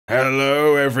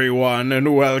Hello everyone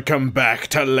and welcome back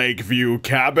to Lakeview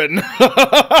Cabin.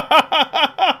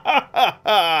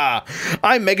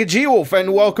 I'm MegaGWolf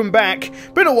and welcome back.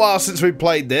 Been a while since we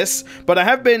played this, but I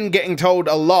have been getting told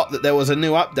a lot that there was a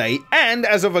new update, and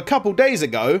as of a couple days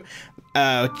ago,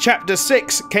 Chapter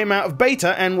 6 came out of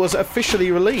beta and was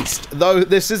officially released. Though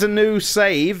this is a new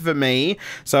save for me,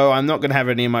 so I'm not going to have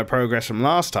any of my progress from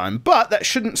last time, but that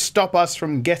shouldn't stop us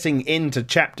from getting into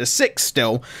Chapter 6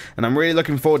 still, and I'm really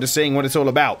looking forward to seeing what it's all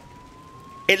about.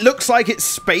 It looks like it's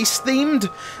space-themed,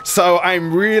 so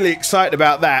I'm really excited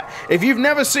about that. If you've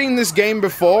never seen this game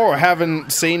before or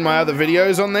haven't seen my other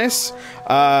videos on this,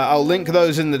 I'll link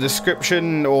those in the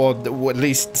description, or at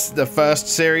least the first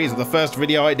series, or the first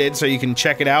video I did, so you can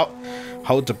check it out.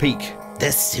 Hold to peek.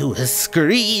 The sewers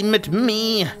scream at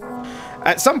me.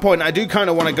 At some point, I do kind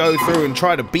of want to go through and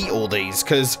try to beat all these,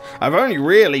 because I've only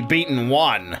really beaten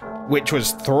one, which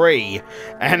was 3,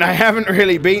 and I haven't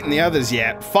really beaten the others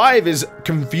yet. 5 is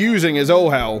confusing as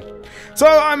all hell. So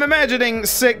I'm imagining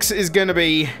 6 is going to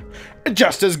be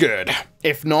just as good,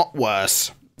 if not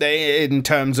worse, in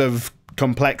terms of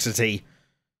complexity.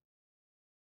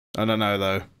 I don't know,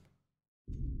 though.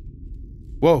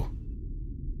 Whoa.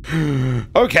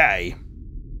 Okay.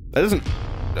 That doesn't...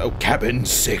 Oh, Cabin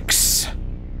 6.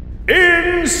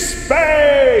 In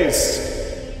space!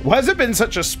 Why has it been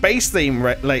such a space theme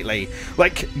lately?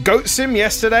 Like, Goat Sim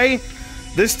yesterday,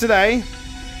 this today.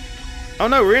 Oh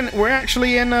no, we're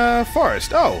actually in a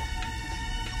forest. Oh.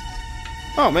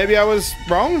 Oh, maybe I was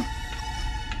wrong?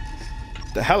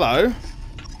 Hello?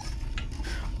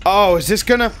 Oh, is this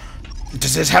gonna...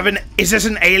 Does this have an... Is this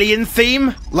an alien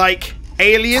theme? Like,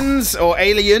 aliens or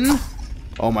alien?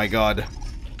 Oh my god.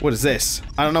 What is this?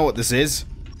 I don't know what this is.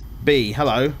 B,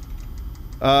 hello.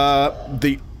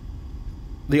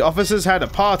 The officers had a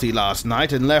party last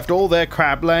night and left all their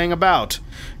crap laying about.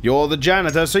 You're the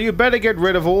janitor, so you better get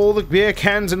rid of all the beer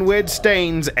cans and weird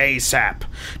stains ASAP.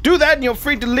 Do that and you're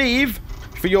free to leave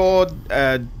for your,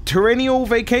 perennial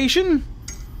vacation?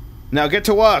 Now get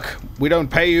to work. We don't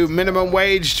pay you minimum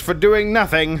wage for doing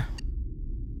nothing.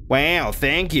 Wow,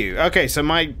 thank you. Okay, so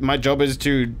my job is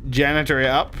to janitor it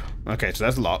up. Okay, so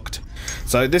that's locked.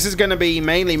 So this is gonna be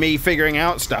mainly me figuring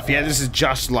out stuff. Yeah, this is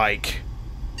just like...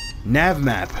 Nav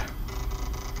map.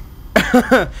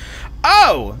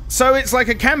 Oh, so it's like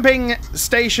a camping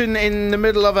station in the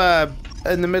middle of a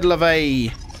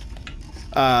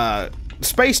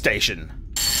space station.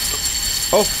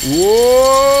 Oh,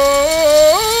 whoa!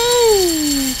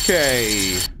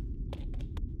 Okay.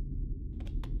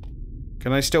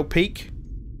 Can I still peek?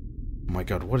 Oh my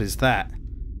god, what is that?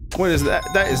 What is that?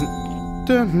 That isn't.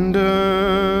 Dun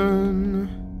dun.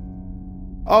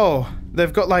 Oh,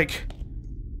 they've got like.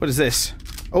 What is this?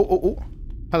 Oh.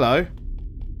 Hello.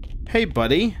 Hey,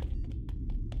 buddy.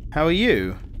 How are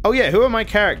you? Oh, yeah, who are my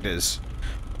characters?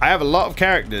 I have a lot of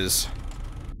characters.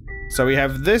 So we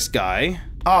have this guy.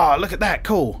 Oh, look at that.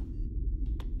 Cool.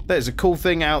 There's a cool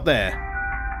thing out there.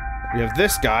 We have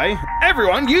this guy.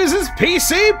 Everyone uses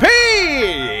PCP!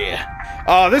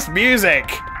 Oh, this music.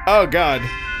 Oh, God.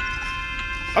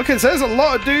 Okay, so there's a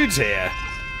lot of dudes here.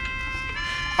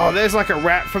 Oh, there's like a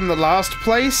rat from the last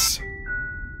place.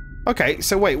 Okay,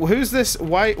 so wait, who's this?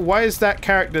 Why is that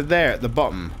character there at the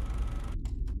bottom?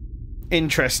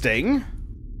 Interesting.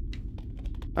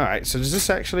 Alright, so does this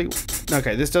actually...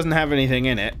 Okay, this doesn't have anything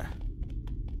in it.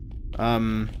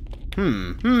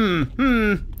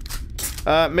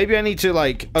 Maybe I need to,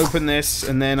 like, open this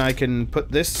and then I can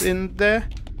put this in there?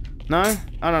 No?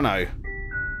 I don't know.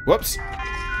 Whoops.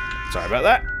 Sorry about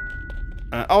that.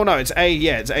 Oh no, it's A.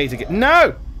 Yeah, it's A to get...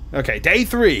 No! Okay, day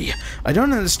 3. I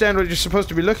don't understand what you're supposed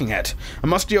to be looking at. A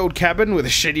musty old cabin with a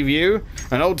shitty view,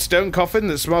 an old stone coffin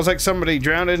that smells like somebody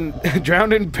drowned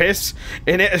in piss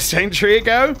in it a century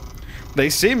ago. They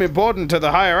seem important to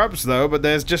the higher-ups though, but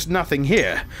there's just nothing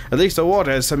here. At least the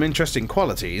water has some interesting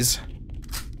qualities.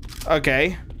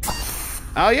 Okay.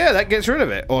 Oh yeah, that gets rid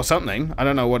of it. Or something. I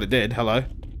don't know what it did. Hello.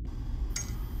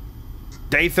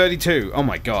 Day 32. Oh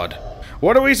my god.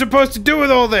 What are we supposed to do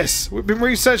with all this? We've been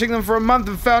researching them for a month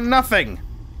and found nothing.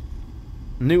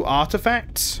 New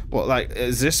artifacts? What, like,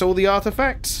 is this all the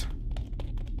artifacts?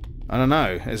 I don't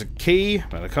know. There's a key,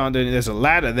 but I can't do anything. There's a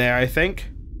ladder there, I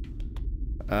think.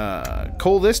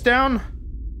 Call this down?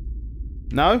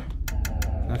 No?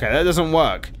 Okay, that doesn't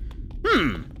work.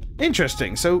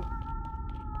 Interesting. So...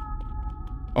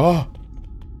 Oh.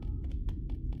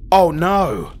 Oh,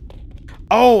 no.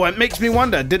 Oh, it makes me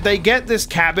wonder, did they get this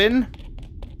cabin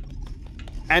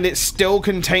and it still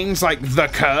contains, like, the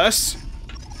curse?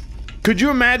 Could you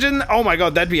imagine? Oh my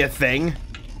god, that'd be a thing.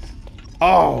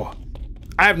 Oh.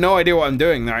 I have no idea what I'm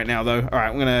doing right now, though. All right,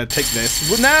 I'm gonna take this.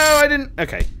 Well, no, I didn't.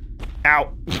 Okay.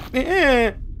 Ow.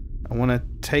 I want to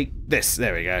take this.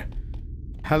 There we go.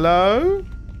 Hello?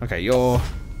 Okay, you're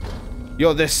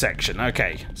this section.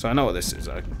 Okay, so I know what this is.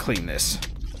 I can clean this.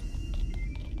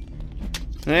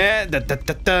 Yeah,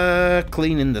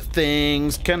 cleaning the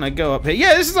things. Can I go up here?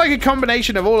 Yeah, this is like a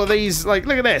combination of all of these. Like,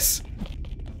 look at this.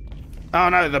 Oh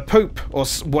no, the poop or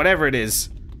whatever it is.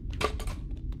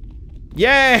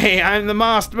 Yay! I'm the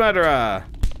masked murderer.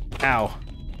 Ow.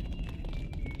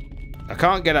 I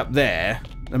can't get up there.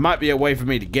 There might be a way for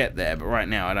me to get there, but right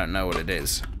now I don't know what it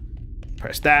is.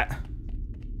 Press that.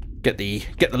 Get the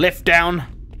lift down.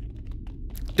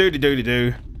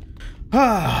 Doody-doody-doo.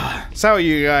 Ah, so how are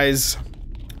you guys?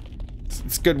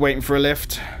 It's good waiting for a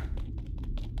lift.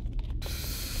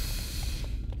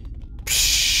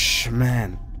 Psh,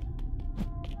 man.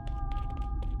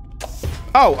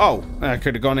 Oh, I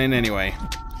could have gone in anyway.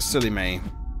 Silly me.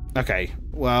 Okay,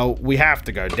 well, we have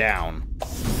to go down.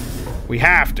 We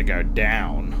have to go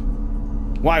down.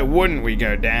 Why wouldn't we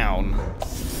go down?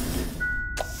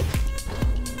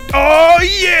 Oh,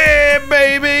 yeah,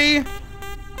 baby!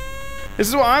 This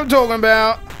is what I'm talking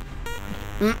about.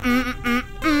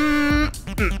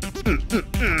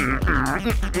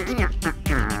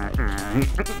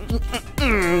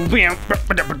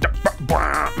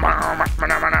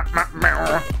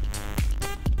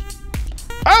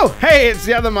 Oh, hey, it's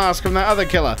the other mask from that other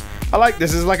killer. I like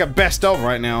this. It's like a best of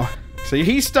right now. So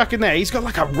he's stuck in there. He's got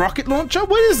like a rocket launcher.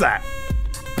 What is that?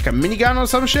 Like a minigun or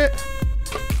some shit?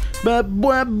 My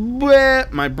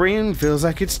brain feels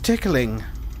like it's tickling.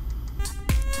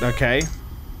 Okay.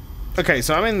 Okay,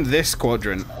 so I'm in this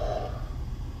quadrant.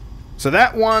 So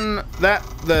that one,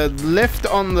 the lift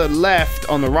on the left,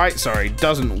 on the right, sorry,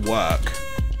 doesn't work.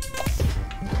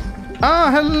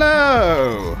 Oh,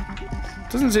 hello!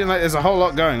 Doesn't seem like there's a whole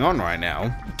lot going on right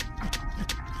now.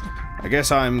 I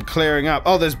guess I'm clearing up.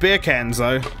 Oh, there's beer cans,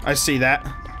 though. I see that.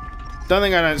 Don't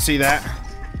think I don't see that.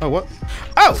 Oh, what?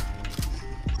 Oh!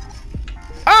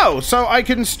 Oh, so I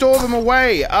can store them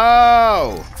away.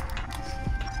 Oh.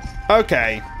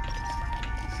 Okay.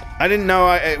 I didn't know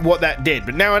what that did,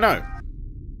 but now I know.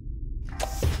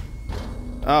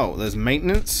 Oh, there's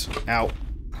maintenance. Ow.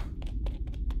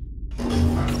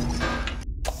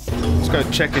 Let's go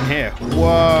check in here.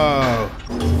 Whoa.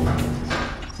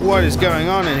 What is going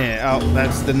on in here? Oh,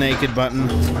 that's the naked button.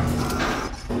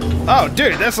 Oh,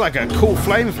 dude, that's like a cool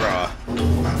flamethrower.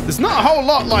 There's not a whole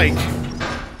lot, like...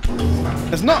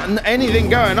 There's not anything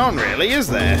going on, really, is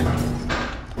there?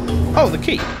 Oh, the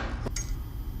key.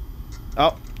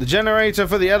 Oh, the generator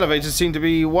for the elevator seemed to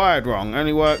be wired wrong.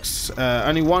 Only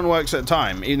one works at a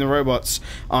time. Even the robots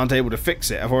aren't able to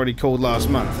fix it. I've already called last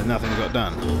month and nothing got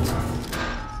done.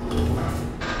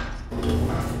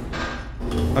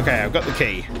 Okay, I've got the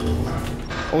key.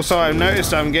 Also, I've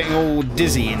noticed I'm getting all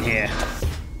dizzy in here.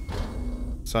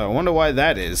 So I wonder why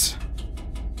that is.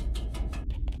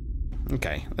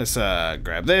 Okay, let's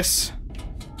grab this.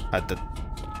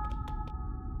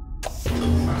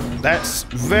 That's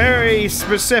very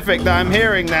specific that I'm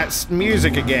hearing that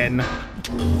music again.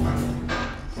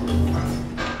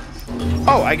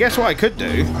 Oh, I guess what I could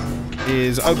do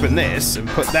is open this and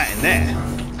put that in there.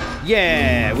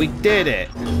 Yeah, we did it.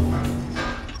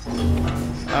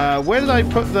 Where did I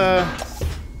put the...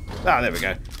 Ah, there we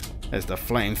go. There's the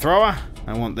flamethrower.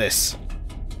 I want this.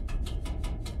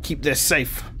 Keep this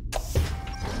safe.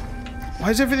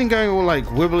 Why is everything going all like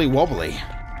wibbly wobbly?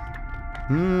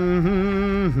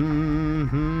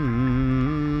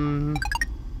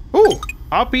 Ooh,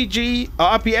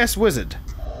 RPS wizard.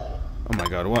 Oh my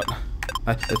god, what?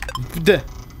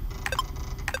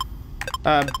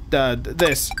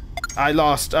 This. I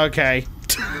lost. Okay.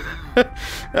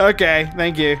 Okay,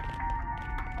 thank you.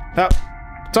 Oh,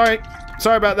 sorry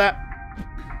about that.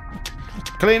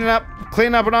 Clean up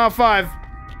an R5.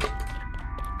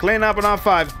 Clean up an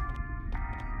R5.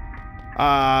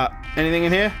 Anything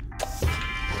in here?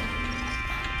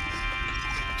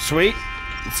 Sweet.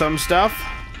 Some stuff.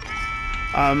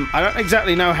 I don't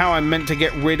exactly know how I'm meant to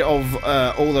get rid of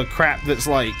all the crap that's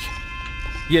like,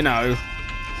 you know,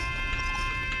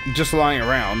 just lying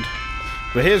around.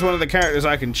 But here's one of the characters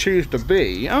I can choose to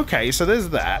be. Okay, so there's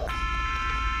that.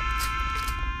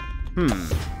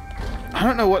 I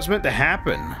don't know what's meant to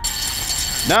happen.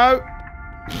 No!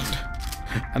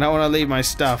 I don't want to leave my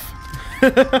stuff.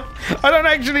 I don't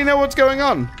actually know what's going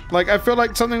on. Like, I feel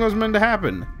like something was meant to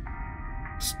happen.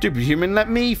 Stupid human, let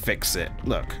me fix it.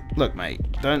 Look, mate.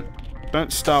 Don't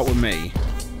start with me.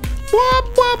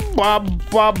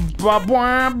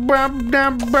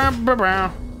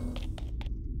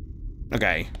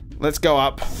 Okay, let's go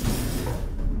up.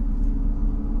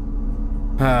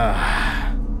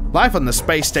 Life on the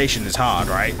space station is hard,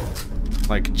 right?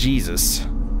 Like, Jesus.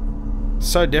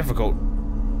 So difficult.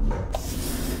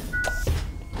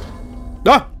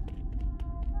 Ah!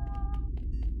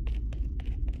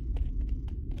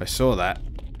 I saw that.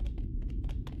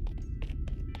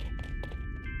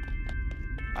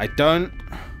 I don't...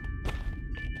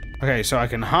 Okay, so I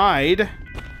can hide.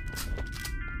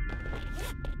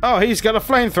 Oh, he's got a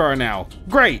flamethrower now.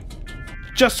 Great.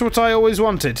 Just what I always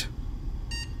wanted.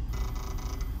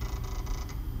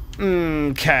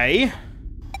 Okay.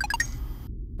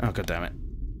 Oh, god damn it.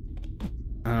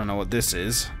 I don't know what this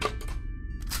is.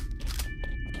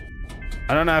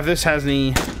 I don't know if this has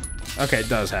any... Okay, it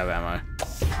does have ammo.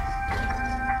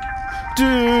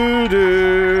 Do,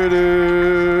 do,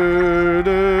 do,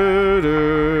 do,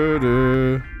 do,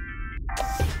 do.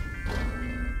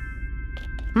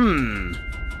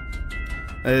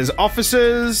 There's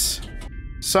officers,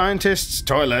 scientists,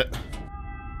 toilet.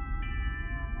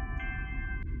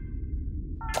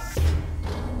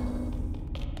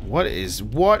 What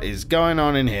is going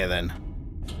on in here then?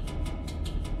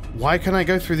 Why can't I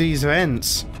go through these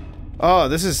vents? Oh,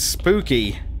 this is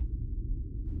spooky.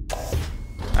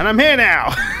 And I'm here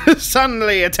now!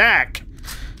 Suddenly attack!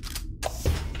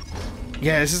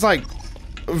 Yeah, this is like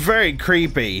very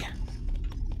creepy.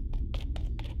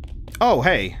 Oh,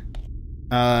 hey.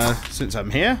 Since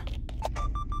I'm here?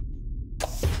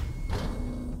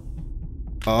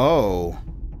 Oh.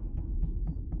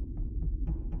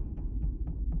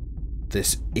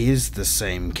 This is the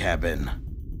same cabin.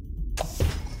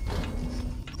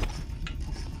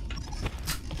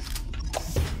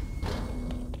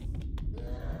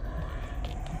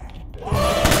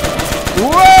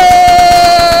 Whoa!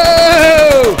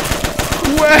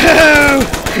 Whoa!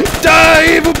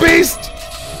 Die, evil beast!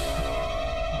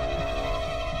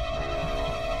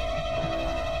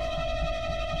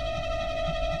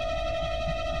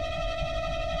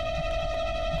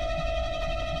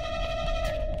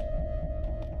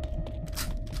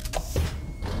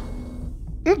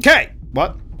 Okay,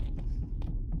 what?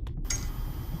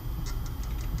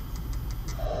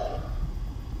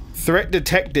 Threat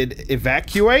detected.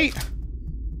 Evacuate?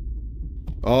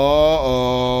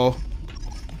 Uh-oh.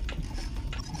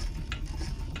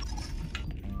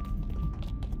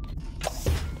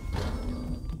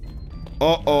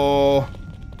 Uh-oh.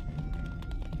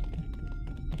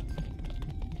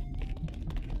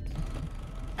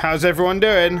 How's everyone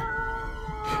doing?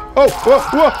 Oh, whoa,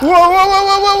 whoa, whoa, whoa, whoa,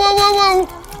 whoa, whoa, whoa, whoa,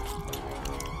 whoa.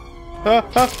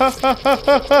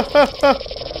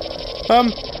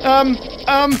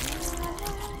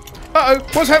 Uh-oh,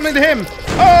 what's happening to him?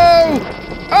 Oh!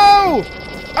 Oh!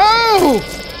 Oh!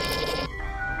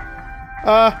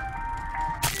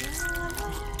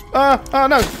 Oh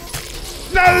no!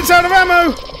 No, it's out of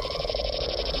ammo!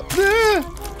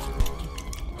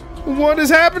 What is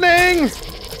happening?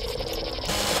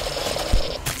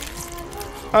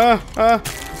 Oh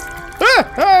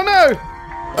no!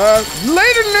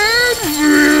 Later, nerd!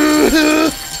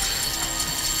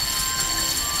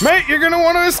 Mate, you're gonna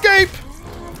want to escape!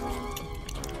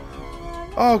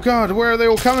 Oh god, where are they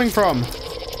all coming from?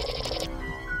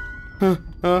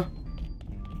 Are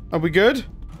we good?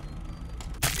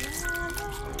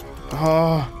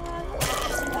 Oh.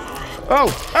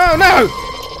 Oh! Oh no!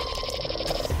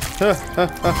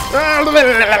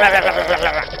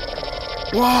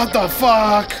 What the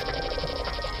fuck?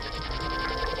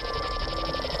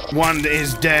 One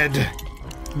is dead.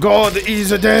 God is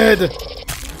dead.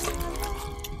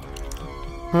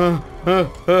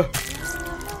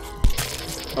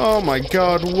 Oh my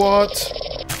god, what?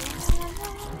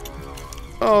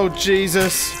 Oh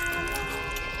Jesus.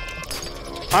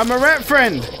 I'm a rat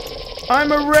friend.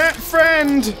 I'm a rat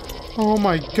friend. Oh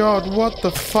my god, what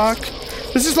the fuck?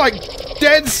 This is like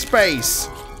Dead Space.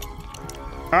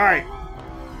 Alright.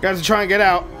 Got to try and get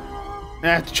out. I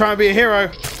have to try and be a hero.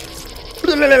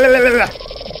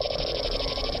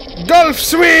 Golf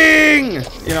swing!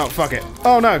 You know, fuck it.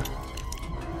 Oh no.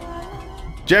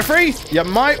 Jeffrey, you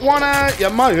might wanna.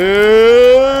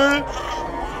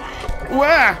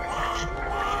 Where?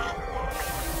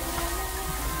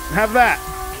 Have that.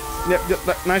 Yep,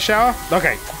 nice shower.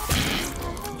 Okay.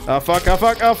 Oh fuck, oh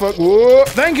fuck, oh fuck. Whoa.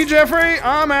 Thank you, Jeffrey.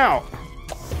 I'm out.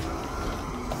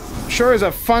 Sure is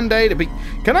a fun day to be.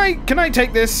 Can I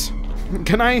take this?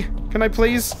 Can I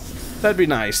please? That'd be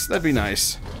nice. That'd be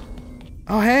nice.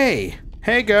 Oh hey.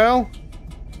 Hey girl.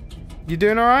 You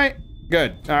doing alright?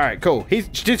 Good. Alright, cool.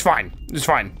 She's fine. It's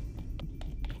fine.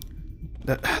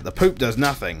 The poop does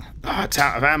nothing. Oh, it's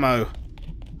out of ammo.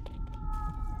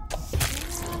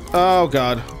 Oh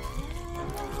god.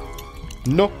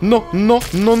 No, no, no,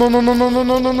 no, no, no, no, no, no,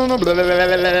 no,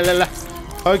 no, no, no.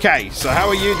 Okay, so how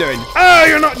are you doing? Oh,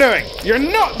 you're not doing! You're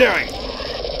not doing!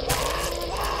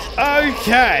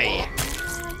 Okay.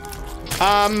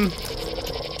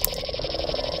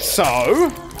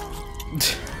 So...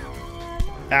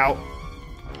 Ow.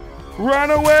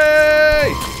 Run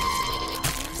away!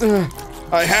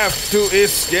 I have to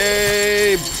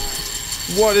escape!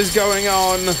 What is going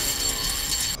on?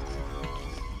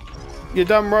 You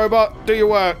dumb robot, do your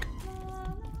work.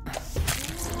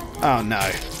 Oh no.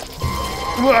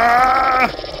 Ah!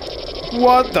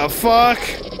 What the fuck?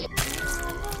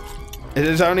 It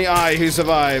is only I who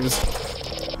survives.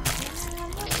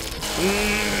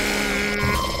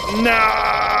 No!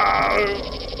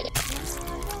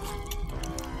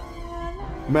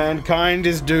 Mankind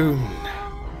is doomed.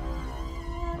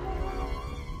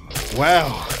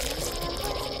 Well.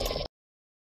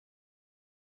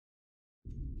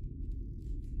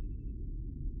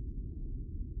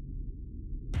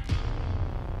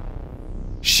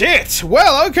 Shit!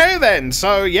 Well, okay then.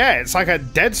 So, yeah, it's like a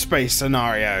Dead Space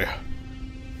scenario.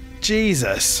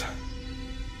 Jesus.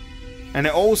 And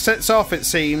it all sets off, it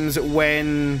seems,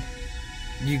 when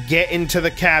you get into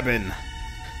the cabin.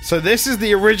 So this is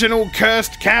the original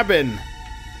cursed cabin.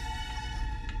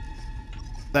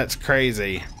 That's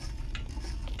crazy.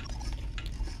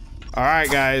 Alright,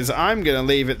 guys, I'm gonna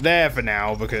leave it there for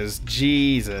now because,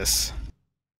 Jesus.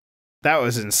 That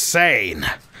was insane.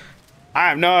 I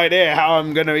have no idea how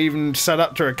I'm going to even set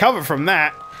up to recover from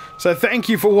that. So thank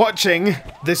you for watching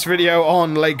this video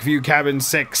on Lakeview Cabin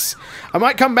 6. I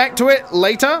might come back to it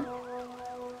later.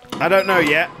 I don't know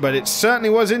yet, but it certainly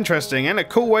was interesting and a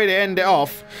cool way to end it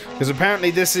off. Because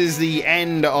apparently this is the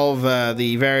end of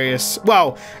the various...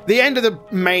 Well, the end of the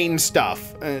main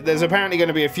stuff. There's apparently going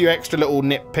to be a few extra little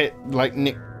There's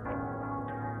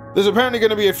apparently going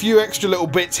to be a few extra little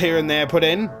bits here and there put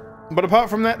in. But apart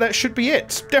from that, that should be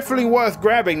it. Definitely worth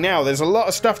grabbing now. There's a lot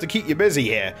of stuff to keep you busy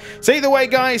here. So either way,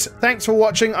 guys, thanks for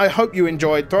watching. I hope you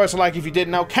enjoyed. Throw us a like if you did,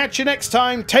 and I'll catch you next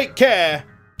time. Take care.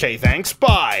 Okay, thanks.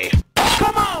 Bye.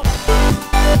 Come on!